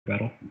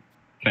battle.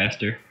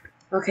 Faster.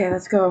 Okay,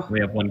 let's go. We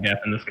have one gap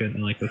in this good. I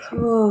like this.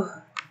 Ooh.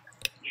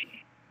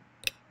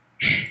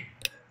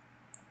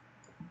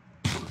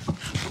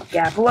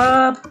 Gapple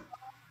up.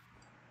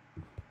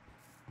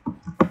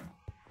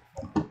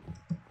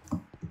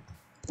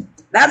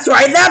 That's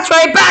right,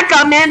 back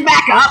up, man,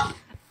 back up!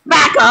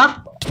 Back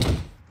up!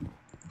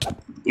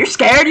 You're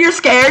scared, you're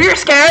scared, you're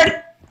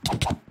scared!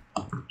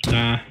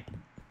 Nah.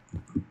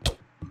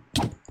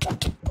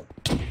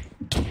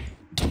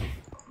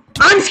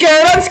 I'm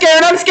scared, I'm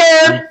scared, I'm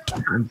scared!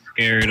 I'm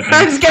scared.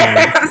 I'm scared,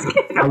 I'm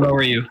scared! How low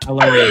are you? How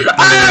low are you?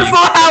 I have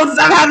full health,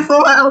 I've had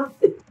full health!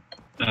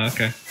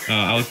 Okay.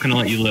 I was gonna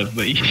let you live,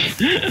 but you...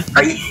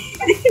 Are you...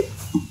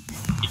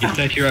 You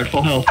said you're at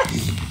full health.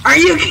 Are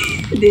you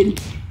kidding?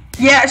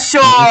 Yeah,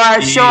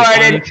 sure, sure.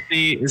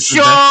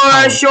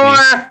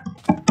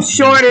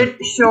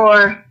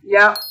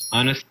 Yep.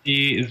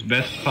 Honesty is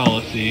best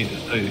policy.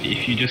 So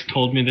if you just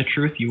told me the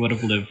truth, you would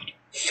have lived.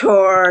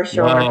 Sure.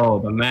 Whoa,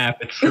 the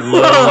map, it's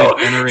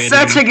slowly generating.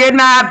 Such a good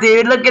map,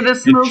 dude. Look at the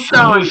smooth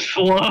stone. It's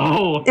so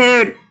slow.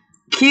 Dude,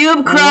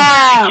 Cube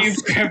Craft.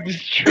 Cube Craft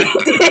is true.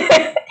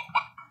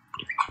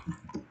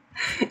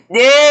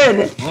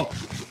 Dude. Oh.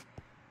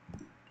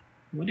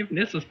 What even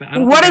is this map?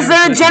 What is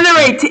there to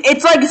generate?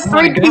 It's like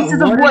 3 pieces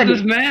of wood. What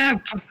is this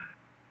map?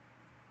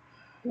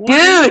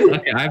 Dude!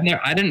 Okay, I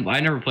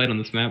never played on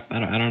this map. I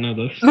don't know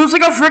this. It looks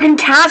like a freaking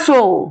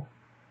castle.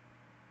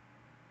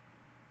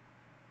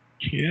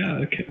 Yeah.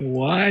 Okay.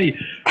 Why?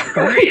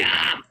 Hurry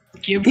up!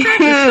 Dude,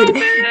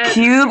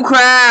 Cube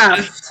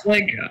Craft. Just,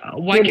 like,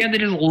 why can't they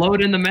just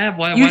load in the map?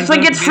 Why? You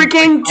think it's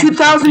freaking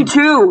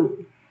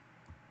 2002?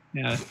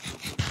 Yeah.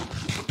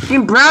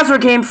 Freaking browser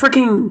game,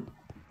 freaking.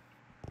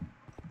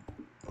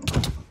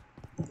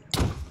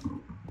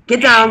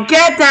 Get down,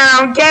 get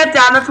down, get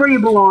down. That's where you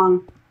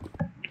belong.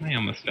 I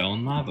almost fell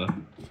in lava.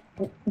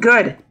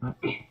 Good. Oh,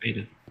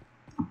 baited.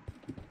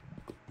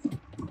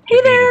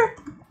 Hey there.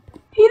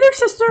 Hey there,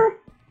 sister.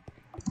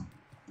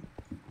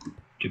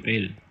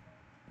 Debated.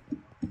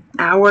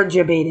 Our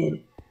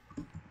debated.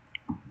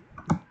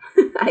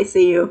 I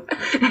see you.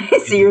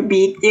 I see your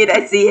beak, dude.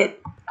 I see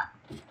it.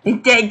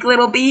 Dank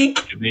little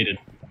beak. Debated.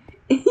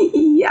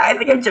 Yeah, I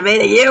think I'm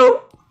debating you.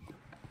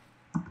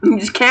 I'm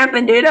just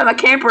camping, dude. I'm a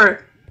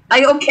camper. I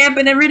go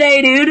camping every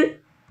day, dude.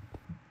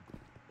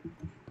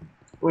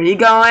 Where you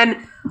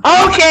going?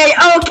 Okay.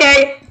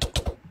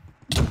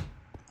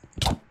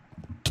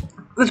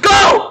 Let's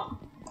go!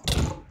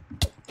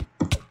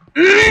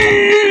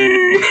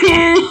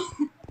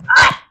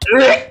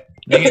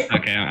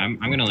 Okay, I'm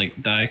gonna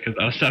like die because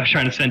I was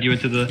trying to send you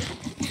into the.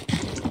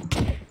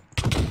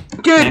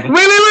 Dude,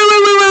 wait.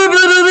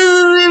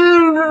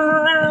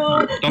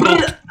 Don't go.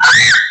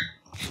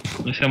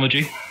 Nice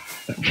emoji.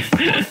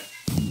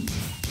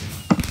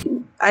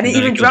 I didn't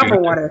even drop a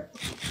water.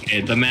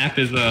 Okay, the map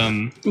is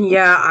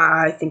Yeah,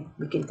 I think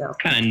we can tell.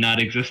 kind of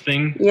not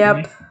existing.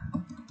 Yep.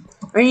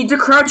 I need to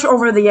crouch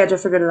over the edge. I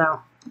figured it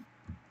out.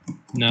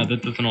 No,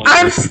 that doesn't always.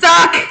 I'm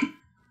stuck.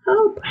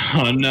 Help.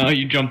 Oh no,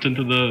 you jumped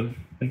into the.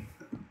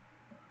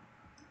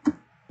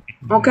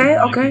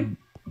 Okay.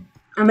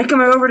 I'm making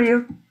my way over to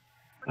you.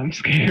 I'm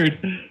scared.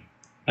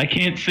 I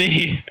can't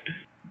see.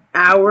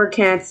 Our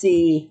can't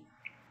see.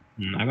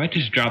 I might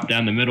just drop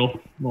down the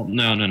middle. Well,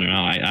 no. I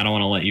don't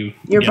want to let you.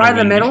 You're by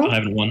the middle? I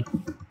haven't won.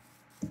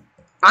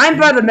 I'm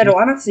by the middle.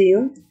 I don't see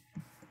you.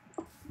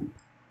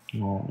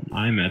 Well,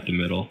 I'm at the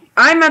middle.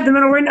 I'm at the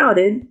middle right now,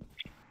 dude.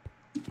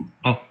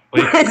 Oh,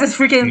 wait. Is this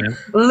freaking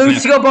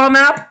Lucio Ball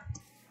map?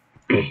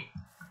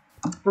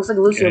 Looks like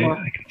Lucio Ball.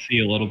 I can see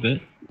a little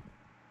bit.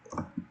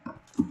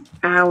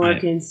 Our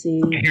can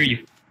see. I hear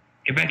you.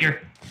 Get back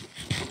here.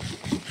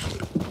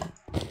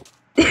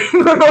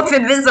 We're both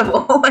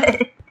invisible.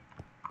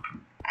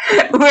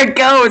 We're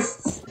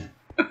ghosts.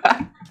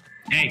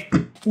 Hey,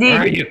 dude, where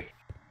are you?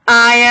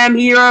 I am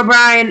here,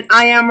 O'Brien.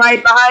 I am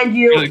right behind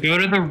you. Go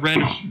to the red.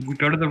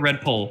 Go to the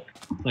red pole,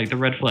 like the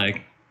red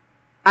flag.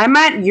 I'm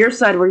at your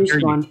side where you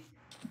spawned.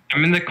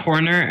 I'm in the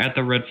corner at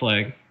the red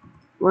flag.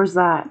 Where's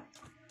that?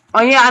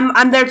 Oh yeah,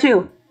 I'm there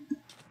too.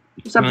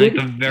 What's up, dude?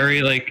 Like the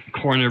very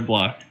corner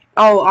block.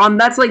 Oh,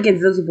 that's like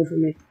invisible for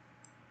me.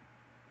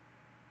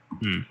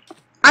 Hmm.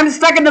 I'm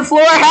stuck in the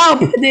floor.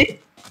 Help!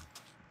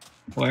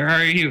 Where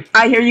are you?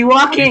 I hear you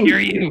walking. I hear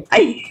you.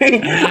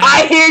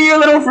 I hear your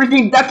little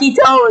freaking ducky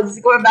toes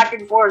going back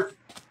and forth.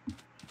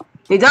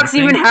 Do ducks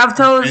even have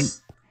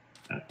toes?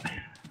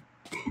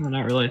 No,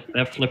 not really. They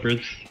have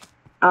flippers.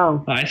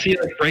 Oh. I see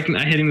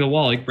hitting the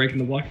wall, breaking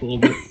the block a little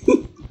bit.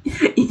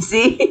 You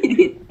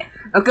see?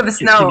 Look at the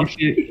snow. Look at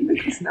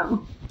the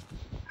snow.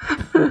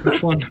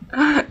 Which one?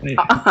 Wait.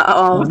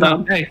 Oh,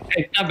 no. Hey,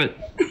 stop it.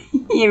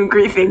 You're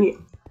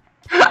griefing.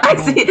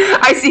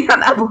 I see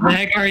on that block. Where the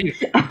heck are you?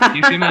 Do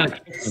you see my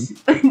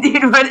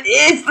Dude, what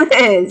is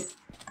this?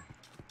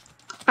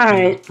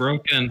 Alright. It's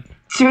broken.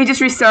 Should we just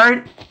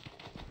restart?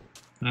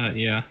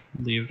 Yeah.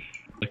 Leave.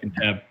 Look in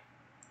tab.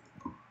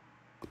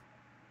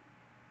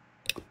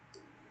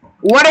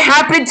 What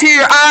happened to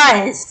your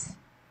eyes?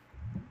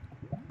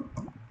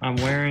 I'm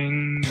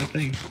wearing a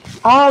thing.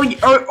 Oh,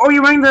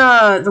 you're wearing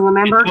the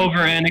Lamberg? It's over,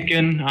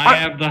 Anakin. I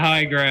have the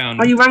high ground.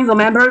 Are you wearing the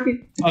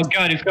Lamberg? Oh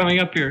god, he's coming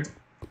up here.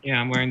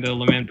 Yeah, I'm wearing the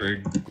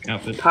Lamberg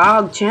outfit.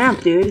 Pog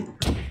champ, dude.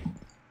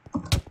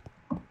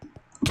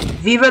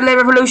 Viva la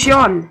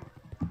revolution!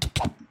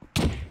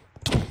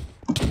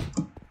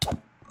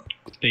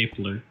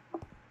 Stapler.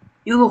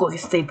 You look like a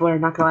stapler,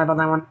 not gonna lie about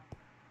that one.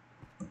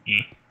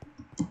 Mm.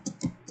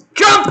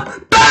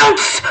 Jump!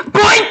 Bounce!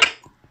 Boink!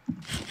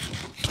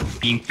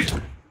 Bink.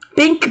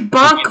 Bink,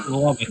 bonk,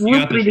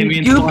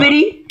 floopity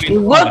doopity. You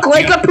look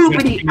like a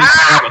poopity.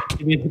 Ah!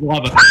 Hit me into the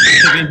lava.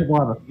 Hit me into the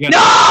lava.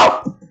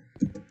 No!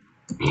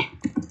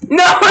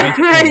 No!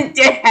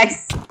 I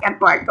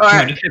skipped parkour.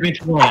 No, just hit me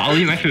into the lava. I'll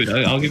eat my food.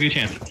 I'll give you a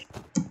chance.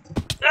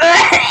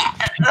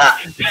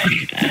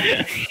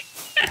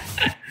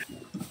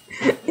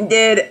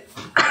 Dude.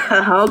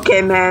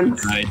 Okay, man.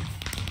 Right.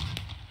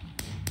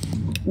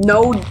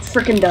 No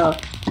freaking duh.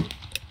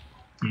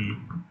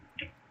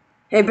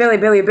 Hey, Billy,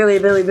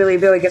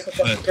 guess what?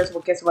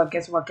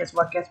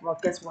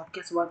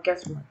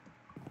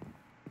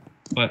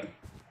 What?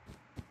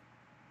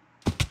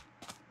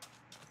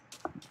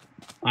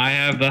 I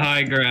have the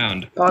high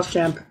ground. Pause,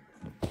 champ.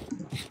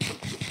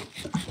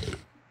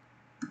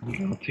 I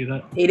don't see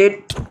that. He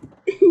did.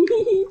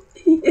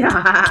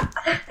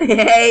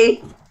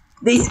 Hey,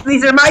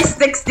 these are my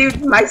sticks,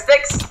 dude. My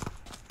sticks.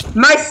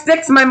 My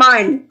sticks, my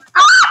mine.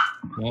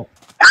 Well.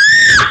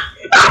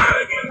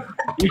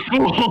 You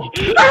fool!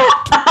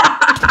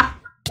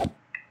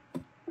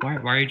 Why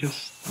are you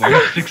just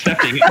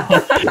accepting it?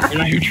 You're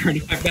not even trying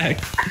to fight back.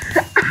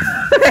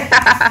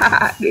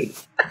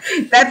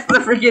 That's the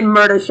freaking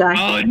murder shot.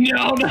 Oh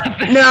no, not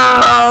this.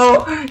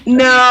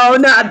 No,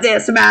 not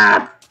this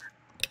map.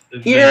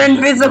 You're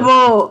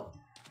invisible.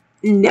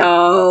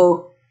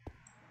 No.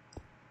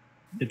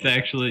 It's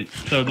actually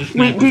so this.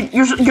 Wait, dude,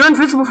 you're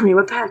invisible for me.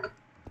 What the heck?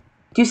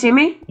 Do you see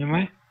me? Am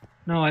I?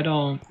 No, I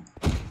don't.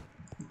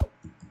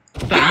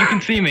 Stop, you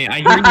can see me.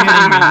 I hear you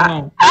hitting me.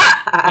 No.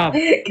 Stop.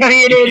 Come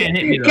here,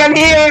 dude. Come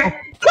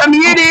here. Come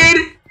here,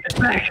 dude. It's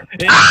back.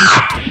 It's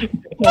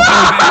all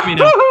coming back to me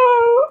now.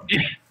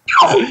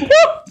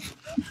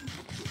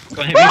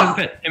 Go on, hit me into the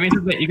pit. Hit me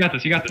into the pit. You got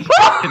this. You got this.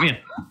 Hit me in.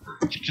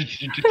 Just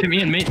hit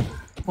me in, mate.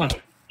 Come on.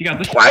 You got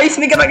this. Why are you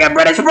sneaking like a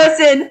British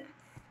person?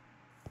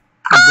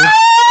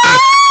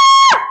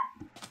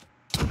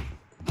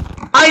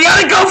 I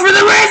gotta go for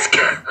the risk.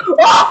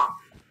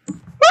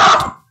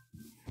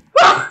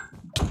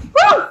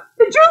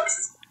 The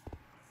jokes.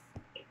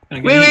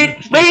 Wait,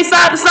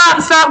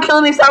 stop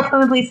killing me,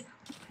 please.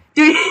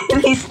 Dude,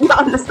 please,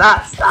 no,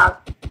 stop.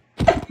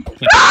 I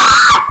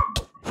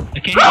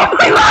can't How am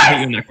I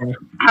alive?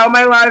 How am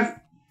I alive?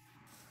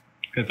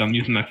 Because I'm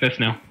using my fist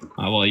now.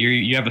 Well,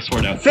 you have a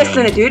sword out. Fist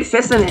in it, dude.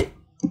 Fist in it.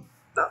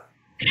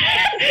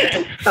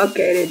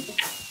 Okay,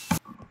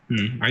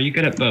 dude. Are you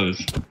good at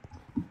bows?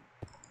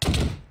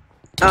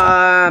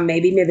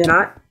 Maybe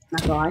not.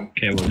 Not gonna lie.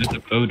 Okay, well, there's a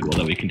bow duel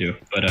that we can do,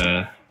 but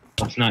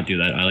let's not do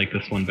that. I like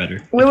this one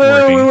better.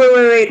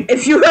 Wait.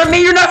 If you hurt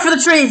me, you're not for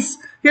the trees.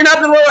 You're not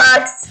the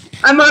Lorax.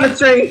 I'm on a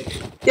tree.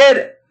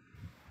 Dude.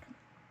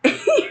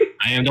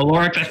 I am the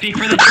Lorax. I speak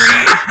for the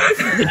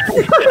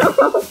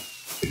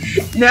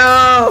trees.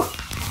 No.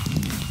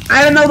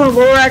 I don't know the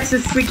Lorax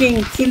is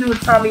freaking teaming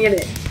with Tommy in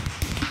it.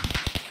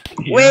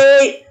 Yeah.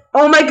 Wait.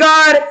 Oh my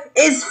god.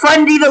 Is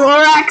Fundy the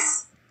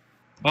Lorax?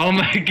 Oh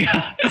my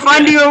god.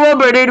 Fundy or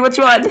Wilbur, dude? Which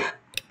one?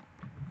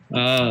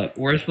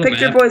 Where's the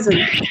Picture map?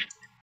 poison. I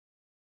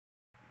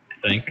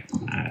think.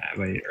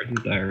 Wait,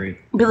 Earth's Diary.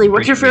 Billy,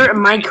 what's your favorite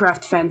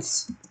Minecraft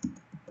fence?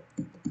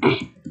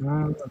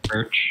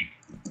 Birch.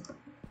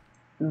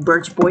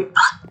 Birch boy.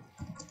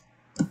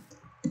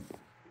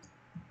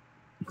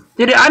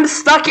 Dude, I'm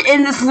stuck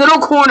in this little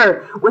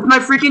corner with my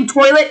freaking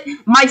toilet,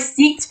 my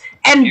seat,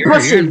 and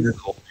bushes. You're in this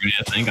hole,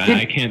 I think. Dude,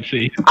 I can't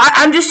see.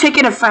 I'm just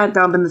taking a fat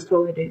dump in this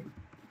toilet, dude.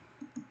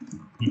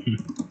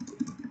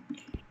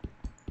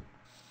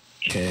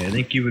 Okay, I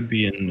think you would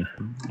be in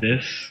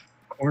this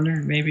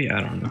corner, maybe?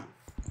 I don't know.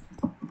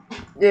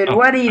 Dude,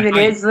 what even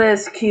is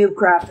this cube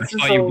crap? I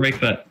saw you break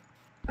that.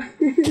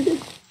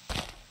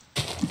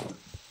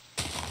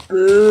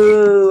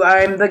 Ooh,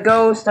 I'm the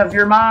ghost of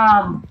your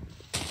mom.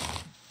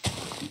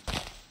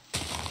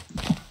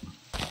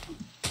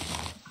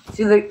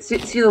 See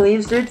the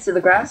leaves, dude? See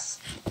the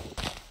grass?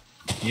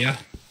 Yeah,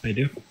 I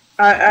do.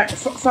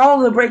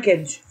 Follow the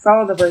breakage.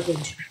 Follow the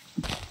breakage.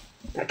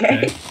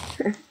 Okay?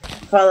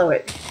 Follow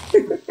it.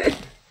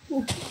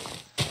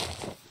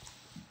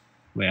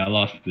 Wait, I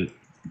lost it.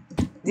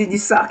 Did you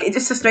suck? It's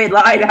just a straight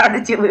line. How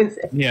did you lose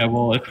it? Yeah,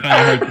 well, it's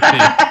kind of hard to see.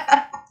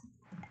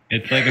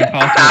 It's like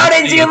impossible. How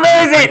did you lose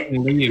it?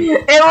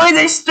 It was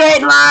a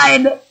straight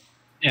line.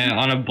 Yeah,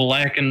 on a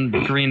black and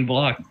green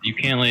block. You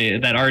can't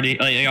like that already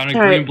like on a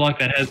green block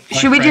that has.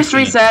 Should we just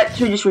reset?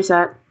 Should we just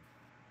reset?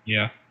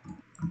 Yeah.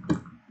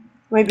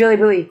 Wait,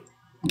 Billy.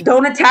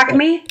 Don't attack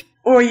me,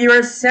 or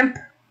you're a simp.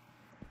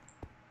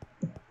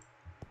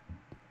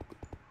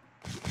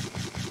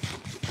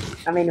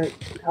 I mean,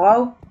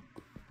 hello?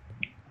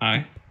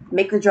 Hi.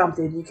 Make the jump,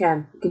 dude. You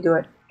can do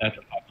it. That's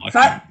a pop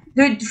lock.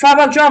 Dude,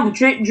 $5 jump.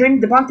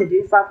 Dream debunked it,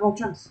 dude. $5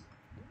 jumps.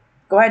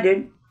 Go ahead,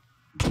 dude.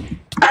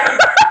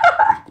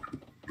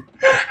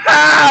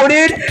 How,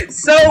 dude?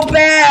 So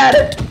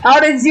bad. How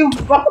did you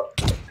fall?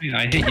 Dude,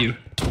 I hit you.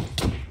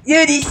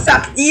 Dude, you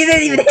suck. You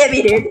didn't even hit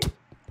me,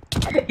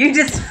 dude. You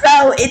just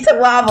fell into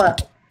lava.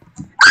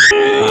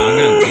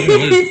 I'm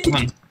gonna lose. Come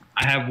on.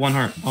 I have 1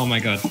 heart. Oh my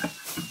god.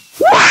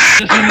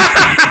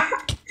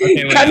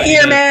 Okay, wait, Come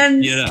here,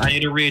 man. Yeah, I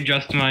need to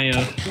readjust my.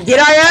 Did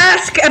I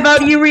ask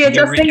about you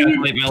readjusting?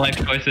 Recalculate my life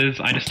choices.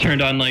 I just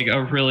turned on like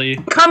a really.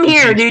 Come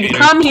here, dude.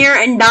 Come here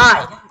and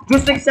die.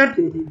 Just accept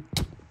it, dude.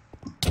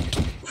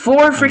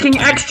 4 freaking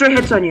extra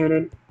hits on you,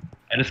 dude.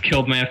 I just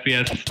killed my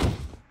FPS.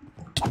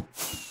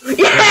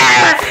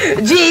 Yeah!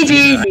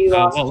 GG!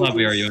 Yeah, what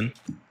lobby are you in?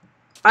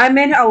 I'm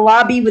in a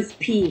lobby with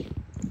P.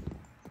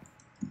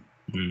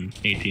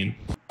 18.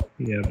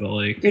 Yeah, but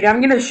like. Dude,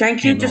 I'm gonna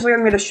shank you just like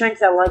I'm gonna shank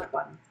that like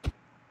button.